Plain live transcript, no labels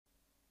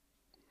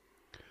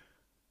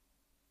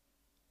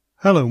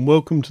Hello and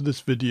welcome to this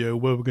video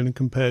where we're going to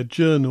compare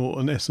Journal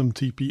and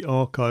SMTP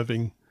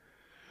Archiving.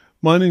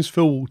 My name is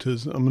Phil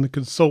Walters. I'm a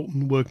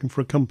consultant working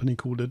for a company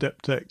called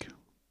Adeptech.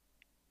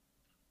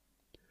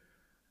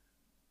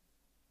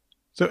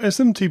 So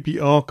SMTP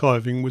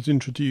Archiving was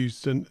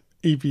introduced in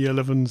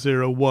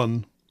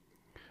EV1101,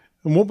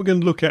 and what we're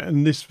going to look at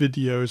in this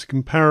video is a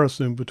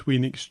comparison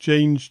between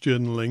Exchange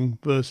journaling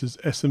versus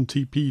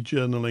SMTP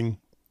journaling.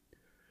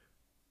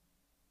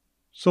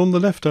 So on the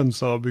left hand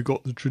side we've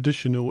got the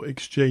traditional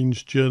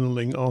Exchange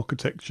journaling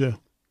architecture,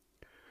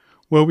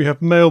 where we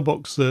have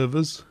mailbox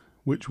servers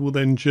which will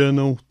then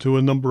journal to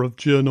a number of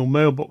journal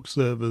mailbox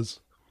servers.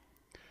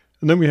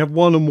 And then we have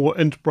one or more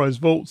enterprise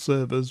vault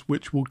servers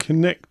which will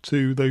connect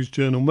to those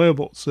journal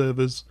mailbox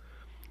servers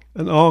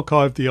and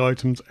archive the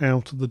items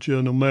out of the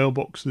journal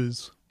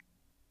mailboxes.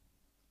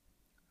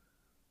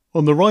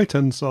 On the right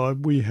hand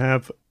side we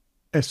have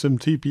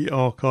SMTP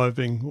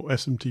archiving or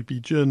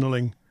SMTP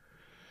journaling.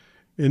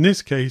 In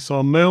this case,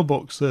 our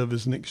mailbox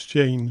servers and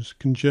Exchange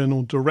can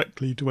journal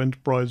directly to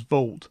Enterprise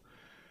Vault,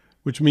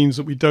 which means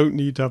that we don't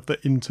need to have the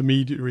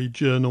intermediary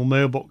journal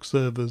mailbox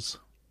servers.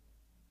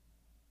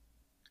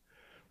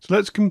 So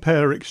let's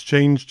compare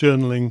Exchange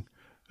journaling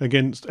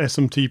against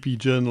SMTP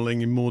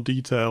journaling in more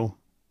detail.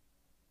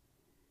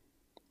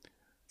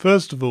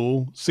 First of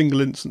all,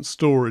 single instance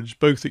storage.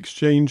 Both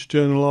Exchange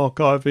journal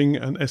archiving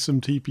and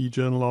SMTP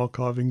journal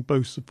archiving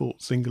both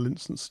support single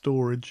instance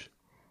storage.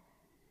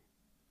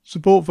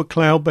 Support for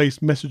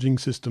cloud-based messaging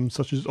systems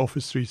such as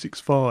Office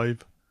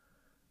 365.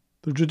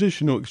 The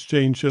traditional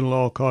Exchange journal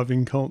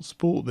archiving can't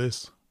support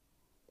this,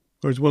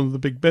 whereas one of the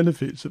big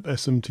benefits of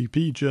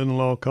SMTP journal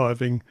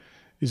archiving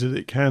is that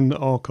it can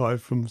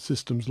archive from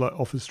systems like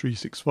Office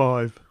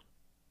 365.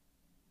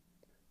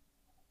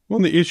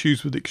 One of the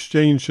issues with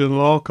Exchange journal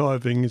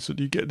archiving is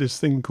that you get this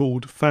thing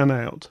called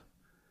fan-out,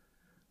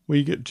 where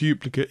you get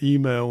duplicate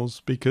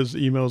emails because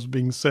emails are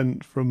being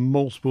sent from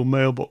multiple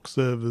mailbox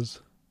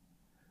servers.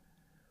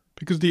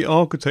 Because of the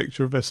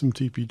architecture of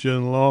SMTP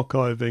journal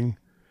archiving,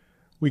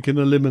 we can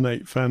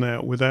eliminate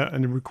fan-out without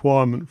any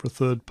requirement for a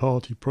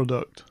third-party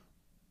product.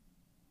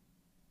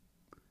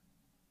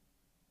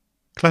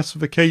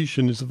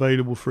 Classification is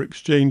available for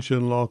Exchange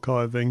journal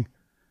archiving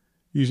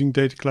using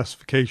data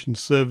classification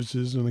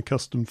services and a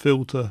custom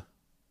filter.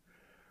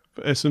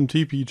 For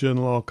SMTP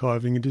journal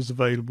archiving, it is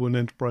available in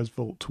Enterprise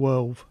Vault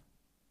 12.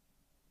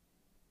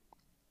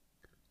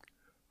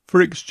 For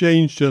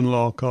Exchange journal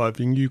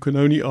archiving, you can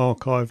only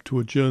archive to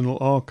a journal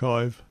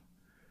archive.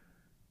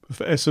 But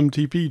for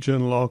SMTP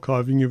journal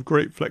archiving, you have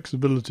great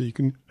flexibility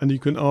and you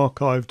can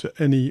archive to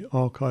any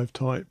archive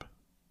type.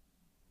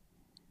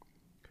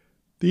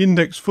 The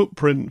index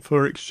footprint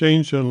for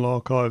Exchange journal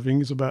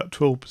archiving is about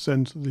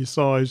 12% of the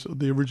size of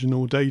the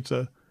original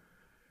data,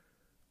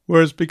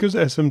 whereas because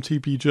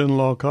SMTP journal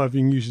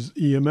archiving uses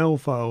EML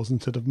files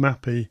instead of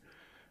MAPI,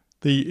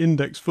 the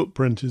index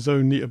footprint is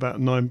only about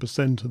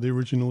 9% of the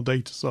original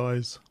data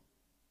size.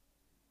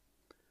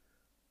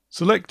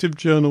 Selective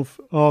journal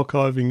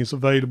archiving is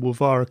available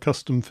via a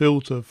custom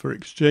filter for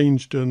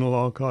Exchange journal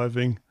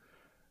archiving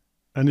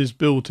and is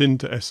built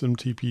into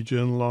SMTP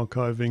journal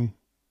archiving.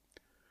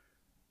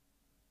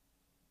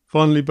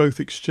 Finally, both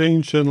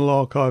Exchange journal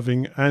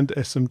archiving and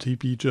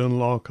SMTP journal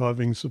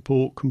archiving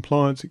support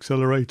Compliance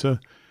Accelerator,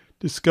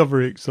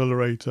 Discovery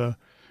Accelerator,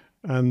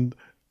 and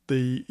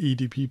the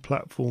EDP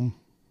platform.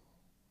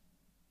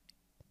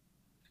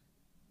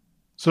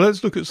 So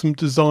let's look at some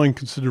design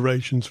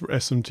considerations for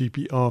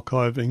SMTP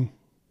archiving.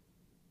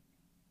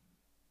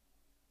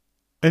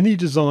 Any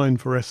design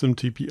for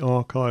SMTP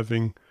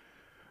archiving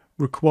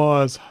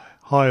requires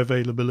high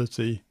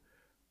availability,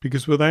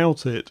 because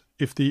without it,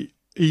 if the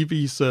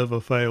EV server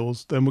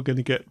fails, then we're going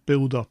to get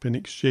build up in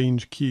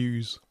Exchange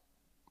queues.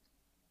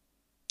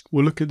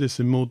 We'll look at this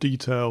in more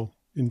detail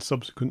in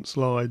subsequent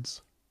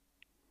slides.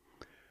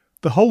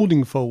 The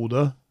holding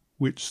folder,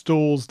 which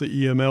stores the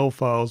EML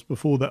files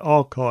before they're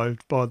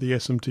archived by the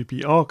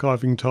SMTP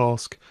archiving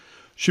task,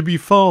 should be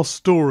fast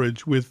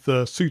storage with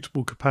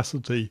suitable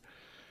capacity.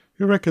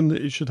 We reckon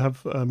that it should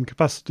have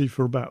capacity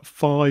for about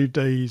 5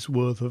 days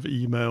worth of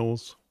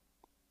emails.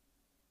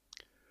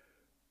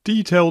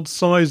 Detailed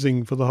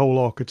sizing for the whole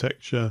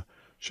architecture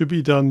should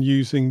be done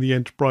using the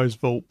Enterprise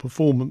Vault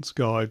Performance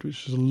Guide,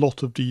 which has a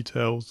lot of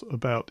details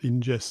about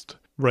ingest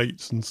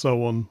rates and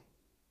so on.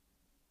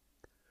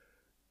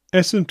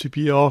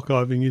 SMTP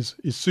archiving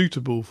is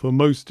suitable for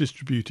most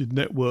distributed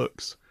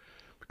networks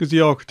because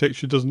the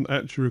architecture doesn't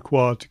actually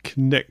require to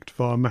connect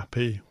via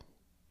MAPI.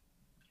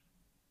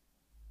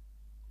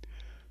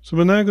 So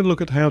we're now going to look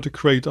at how to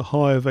create a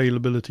high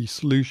availability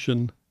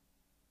solution.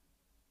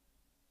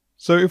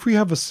 So if we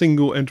have a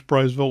single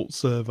Enterprise Vault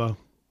server,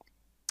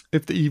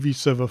 if the EV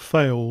server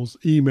fails,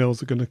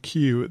 emails are going to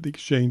queue at the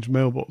Exchange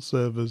mailbox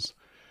servers.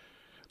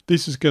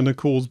 This is going to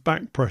cause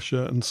back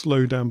pressure and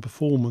slow down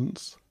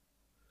performance.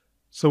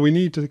 So we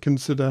need to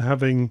consider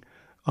having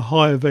a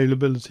high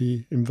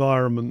availability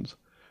environment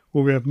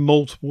where we have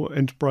multiple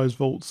Enterprise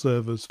Vault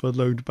servers for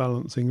load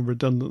balancing and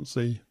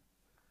redundancy.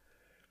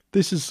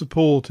 This is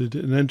supported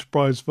in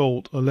Enterprise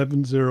Vault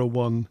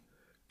 1101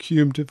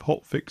 cumulative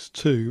hotfix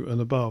 2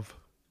 and above.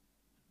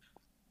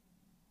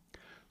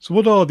 So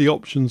what are the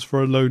options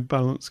for a load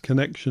balance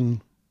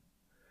connection?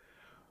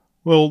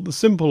 Well, the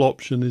simple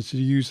option is to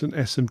use an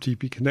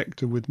SMTP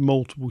connector with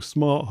multiple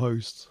smart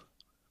hosts.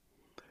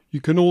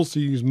 You can also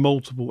use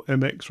multiple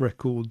MX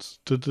records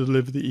to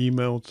deliver the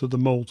email to the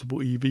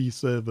multiple EV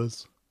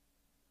servers.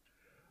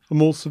 A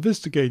more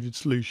sophisticated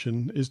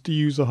solution is to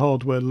use a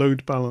hardware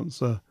load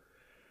balancer.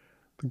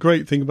 The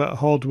great thing about a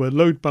hardware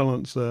load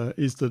balancer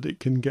is that it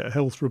can get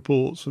health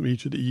reports from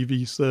each of the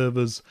EV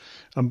servers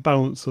and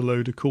balance the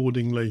load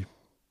accordingly.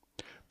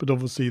 But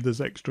obviously there's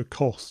extra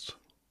cost.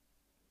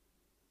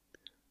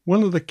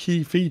 One of the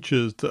key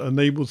features that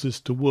enables this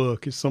to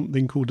work is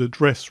something called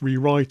address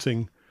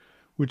rewriting,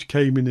 which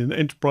came in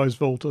Enterprise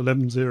Vault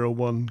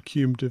 1101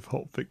 Cumulative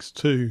Hotfix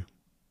 2.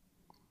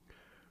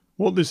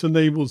 What this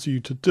enables you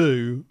to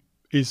do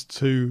is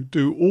to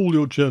do all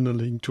your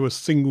journaling to a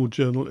single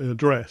journal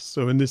address.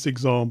 So in this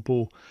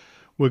example,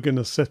 we're going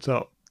to set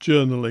up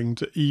journaling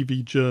to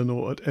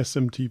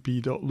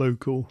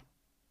evjournal@smtp.local.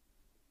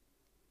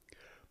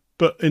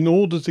 But in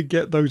order to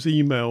get those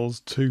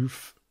emails to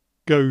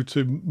go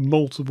to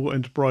multiple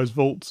Enterprise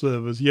Vault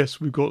servers,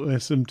 yes, we've got an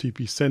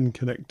SMTP send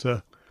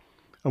connector,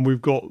 and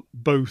we've got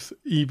both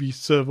EV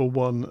Server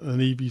 1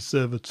 and EV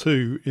Server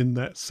 2 in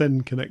that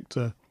send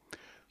connector.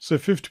 So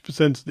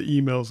 50% of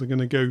the emails are going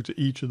to go to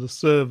each of the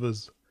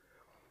servers.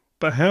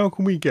 But how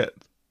can we get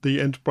the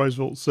Enterprise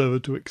Vault server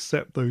to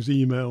accept those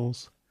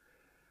emails?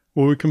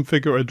 Well, we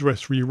configure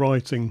address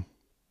rewriting.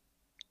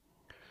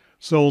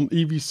 So on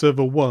EV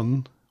Server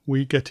 1,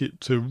 we get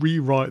it to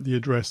rewrite the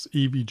address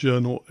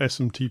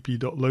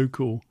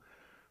evjournal@smtp.local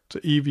to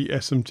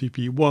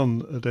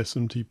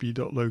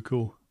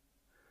evsmtp1@smtp.local.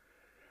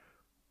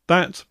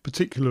 That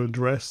particular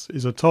address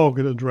is a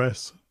target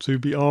address to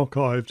be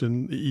archived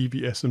in the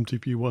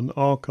evsmtp1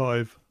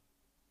 archive.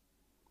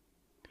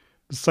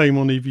 The same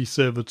on EV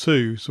Server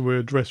 2, so we're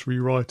address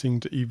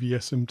rewriting to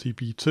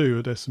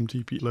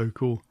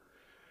evsmtp2@smtp.local,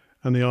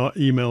 and the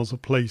emails are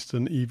placed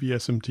in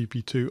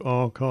evsmtp2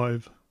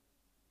 archive.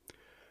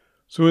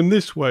 So in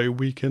this way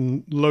we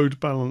can load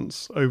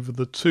balance over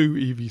the two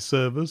EV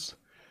servers,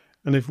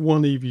 and if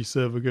one EV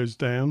server goes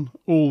down,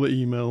 all the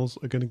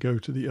emails are going to go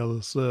to the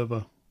other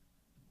server.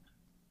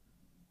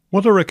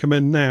 What I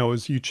recommend now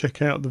is you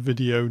check out the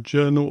video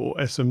Journal or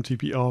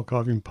SMTP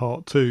Archiving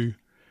Part 2,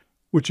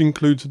 which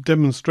includes a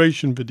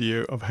demonstration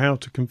video of how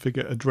to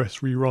configure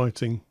address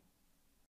rewriting.